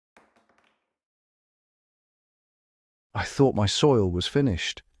I thought my soil was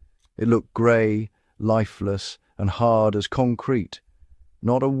finished. It looked grey, lifeless, and hard as concrete.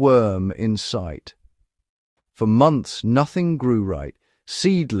 Not a worm in sight. For months, nothing grew right.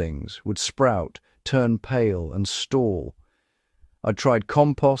 Seedlings would sprout, turn pale, and stall. I'd tried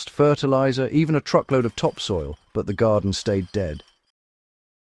compost, fertilizer, even a truckload of topsoil, but the garden stayed dead.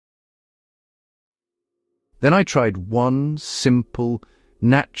 Then I tried one simple,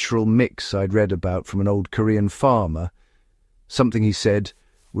 natural mix I'd read about from an old Korean farmer, something he said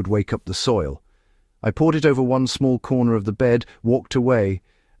would wake up the soil. I poured it over one small corner of the bed, walked away,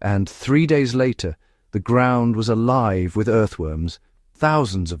 and 3 days later, the ground was alive with earthworms,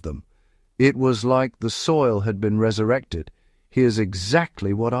 thousands of them. It was like the soil had been resurrected. Here's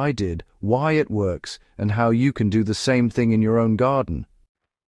exactly what I did, why it works, and how you can do the same thing in your own garden.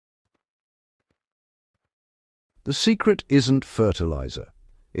 The secret isn't fertilizer.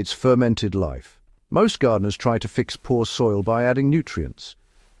 It's fermented life. Most gardeners try to fix poor soil by adding nutrients.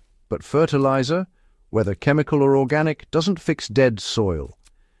 But fertilizer, whether chemical or organic, doesn't fix dead soil.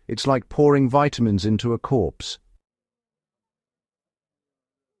 It's like pouring vitamins into a corpse.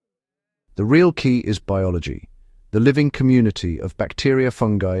 The real key is biology, the living community of bacteria,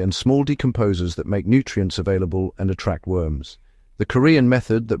 fungi, and small decomposers that make nutrients available and attract worms. The Korean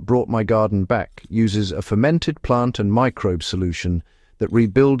method that brought my garden back uses a fermented plant and microbe solution that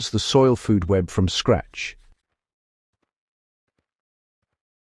rebuilds the soil food web from scratch.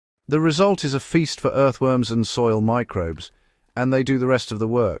 The result is a feast for earthworms and soil microbes, and they do the rest of the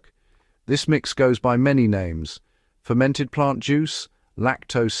work. This mix goes by many names: fermented plant juice,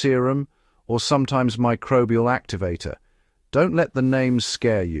 Lacto Serum, or sometimes microbial activator. Don't let the names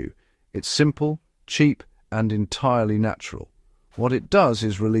scare you. It's simple, cheap, and entirely natural. What it does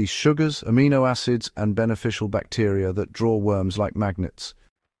is release sugars, amino acids, and beneficial bacteria that draw worms like magnets.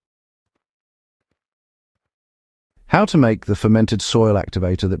 How to make the fermented soil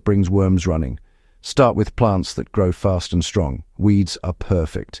activator that brings worms running. Start with plants that grow fast and strong. Weeds are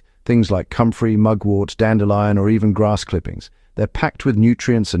perfect. Things like comfrey, mugwort, dandelion, or even grass clippings. They're packed with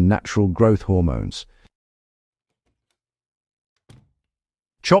nutrients and natural growth hormones.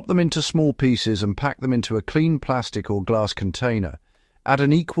 Chop them into small pieces and pack them into a clean plastic or glass container. Add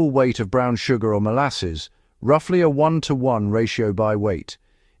an equal weight of brown sugar or molasses, roughly a 1-to-1 ratio by weight.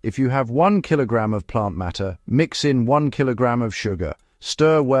 If you have 1 kilogram of plant matter, mix in 1 kilogram of sugar.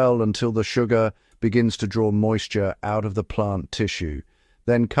 Stir well until the sugar begins to draw moisture out of the plant tissue.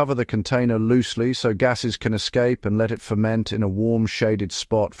 Then cover the container loosely so gases can escape and let it ferment in a warm, shaded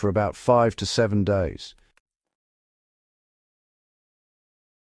spot for about 5 to 7 days.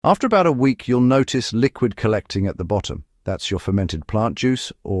 After about a week, you'll notice liquid collecting at the bottom. That's your fermented plant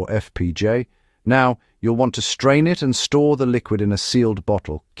juice, or FPJ. Now, you'll want to strain it and store the liquid in a sealed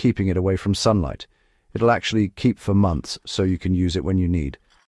bottle, keeping it away from sunlight. It'll actually keep for months, so you can use it when you need.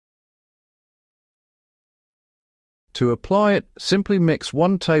 To apply it, simply mix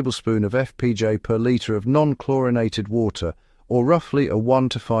 1 tablespoon of FPJ per litre of non-chlorinated water, or roughly a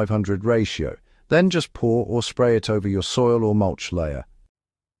 1-to-500 ratio. Then just pour or spray it over your soil or mulch layer.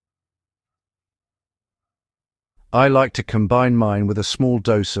 I like to combine mine with a small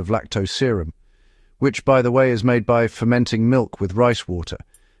dose of Lacto Serum, which, by the way, is made by fermenting milk with rice water,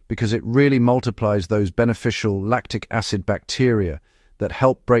 because it really multiplies those beneficial lactic acid bacteria that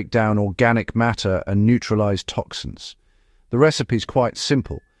help break down organic matter and neutralize toxins. The recipe's quite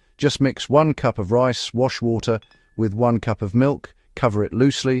simple. Just mix 1 cup of rice wash water with 1 cup of milk, cover it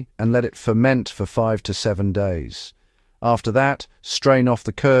loosely, and let it ferment for 5 to 7 days. After that, strain off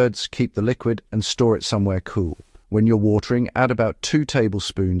the curds, keep the liquid, and store it somewhere cool. When you're watering, add about 2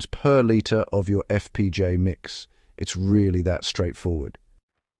 tablespoons per litre of your FPJ mix. It's really that straightforward.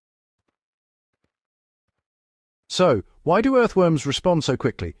 So, why do earthworms respond so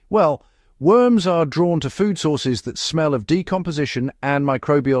quickly? Well, worms are drawn to food sources that smell of decomposition and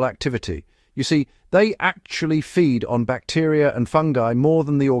microbial activity. You see, they actually feed on bacteria and fungi more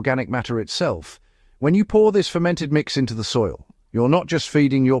than the organic matter itself. When you pour this fermented mix into the soil, you're not just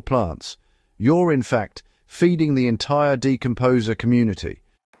feeding your plants. You're, in fact, feeding the entire decomposer community.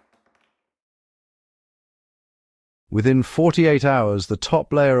 Within 48 hours, the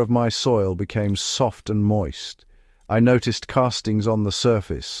top layer of my soil became soft and moist. I noticed castings on the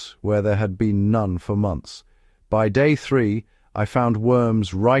surface, where there had been none for months. By day 3, I found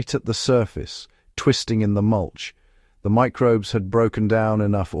worms right at the surface, twisting in the mulch. The microbes had broken down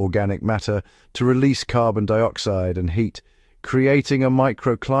enough organic matter to release carbon dioxide and heat, creating a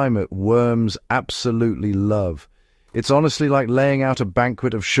microclimate worms absolutely love. It's honestly like laying out a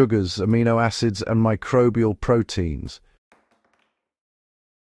banquet of sugars, amino acids, and microbial proteins.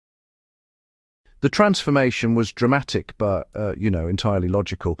 The transformation was dramatic but, entirely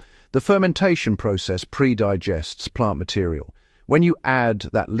logical. The fermentation process pre-digests plant material. When you add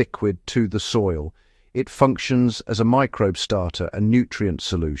that liquid to the soil, it functions as a microbe starter and nutrient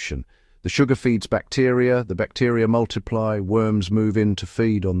solution. The sugar feeds bacteria, the bacteria multiply, worms move in to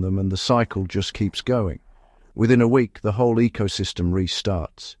feed on them, and the cycle just keeps going. Within a week, the whole ecosystem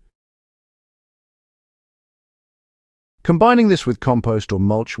restarts. Combining this with compost or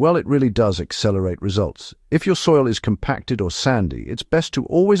mulch, well, it really does accelerate results. If your soil is compacted or sandy, it's best to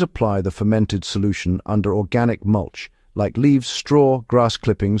always apply the fermented solution under organic mulch, like leaves, straw, grass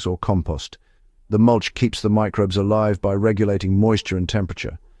clippings, or compost. The mulch keeps the microbes alive by regulating moisture and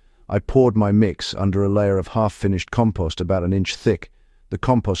temperature. I poured my mix under a layer of half-finished compost about an inch thick. The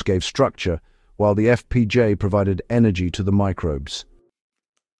compost gave structure, while the FPJ provided energy to the microbes.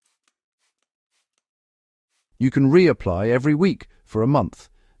 You can reapply every week for a month,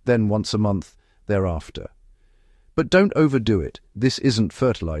 then once a month thereafter. But don't overdo it. This isn't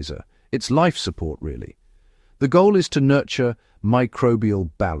fertilizer. It's life support, really. The goal is to nurture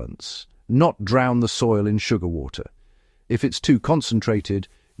microbial balance, not drown the soil in sugar water. If it's too concentrated,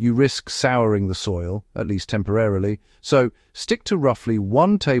 you risk souring the soil, at least temporarily, so stick to roughly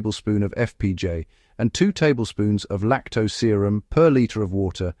 1 tablespoon of FPJ and 2 tablespoons of Lacto Serum per litre of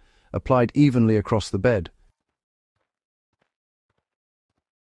water, applied evenly across the bed.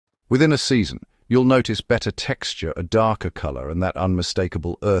 Within a season, you'll notice better texture, a darker colour, and that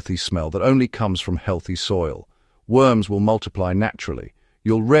unmistakable earthy smell that only comes from healthy soil. Worms will multiply naturally.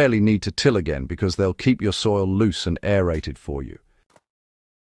 You'll rarely need to till again because they'll keep your soil loose and aerated for you.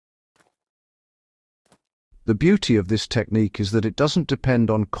 The beauty of this technique is that it doesn't depend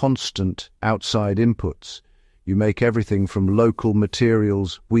on constant outside inputs. You make everything from local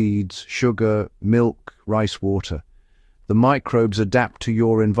materials, weeds, sugar, milk, rice water. The microbes adapt to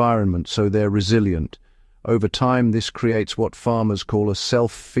your environment, so they're resilient. Over time, this creates what farmers call a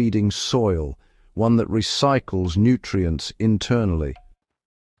self-feeding soil, one that recycles nutrients internally.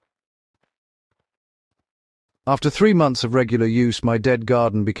 After 3 months of regular use, my dead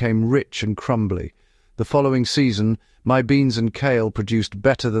garden became rich and crumbly. The following season, my beans and kale produced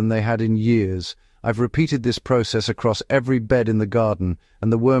better than they had in years. I've repeated this process across every bed in the garden,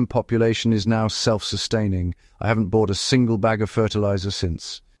 and the worm population is now self-sustaining. I haven't bought a single bag of fertilizer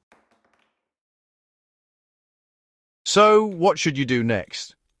since. So, what should you do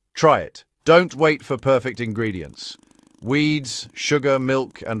next? Try it. Don't wait for perfect ingredients. Weeds, sugar,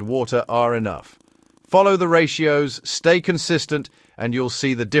 milk, and water are enough. Follow the ratios, stay consistent, and you'll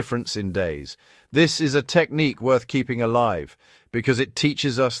see the difference in days. This is a technique worth keeping alive, because it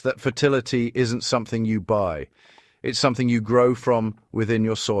teaches us that fertility isn't something you buy. It's something you grow from within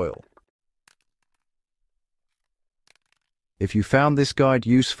your soil. If you found this guide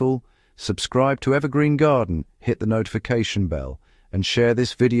useful, subscribe to Evergreen Garden, hit the notification bell, and share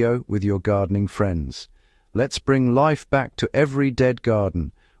this video with your gardening friends. Let's bring life back to every dead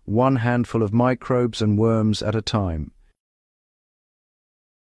garden, one handful of microbes and worms at a time.